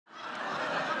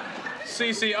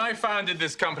Cece, I founded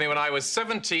this company when I was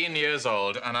 17 years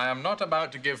old, and I am not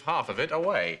about to give half of it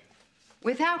away.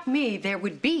 Without me, there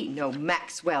would be no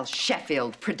Maxwell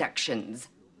Sheffield Productions.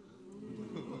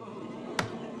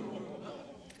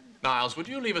 Niles, would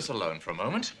you leave us alone for a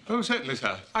moment? Oh, certainly,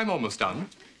 sir. I'm almost done.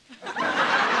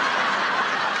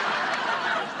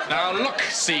 Now, look,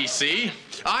 Cece,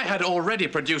 I had already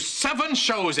produced 7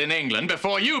 shows in England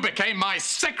before you became my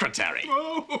secretary.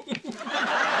 Oh.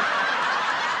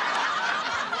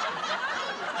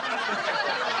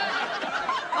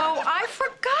 Oh, I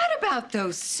forgot about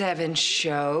those 7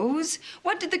 shows.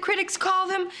 What did the critics call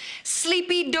them?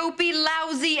 Sleepy, dopey,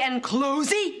 lousy, and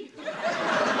closey?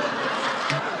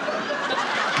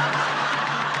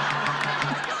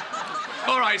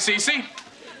 All right, Cece.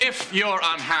 If you're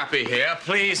unhappy here,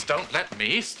 please don't let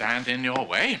me stand in your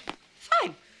way.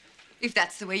 Fine. If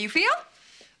that's the way you feel,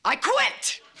 I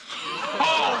quit!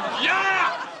 Oh,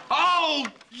 yeah! Oh,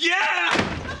 yeah!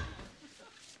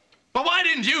 But why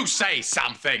didn't you say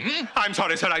something? I'm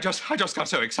sorry, sir. I just got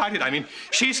so excited. I mean,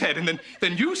 she said, and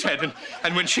then you said,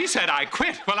 and when she said I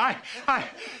quit, well,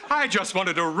 I just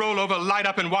wanted to roll over, light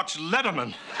up, and watch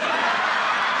Letterman.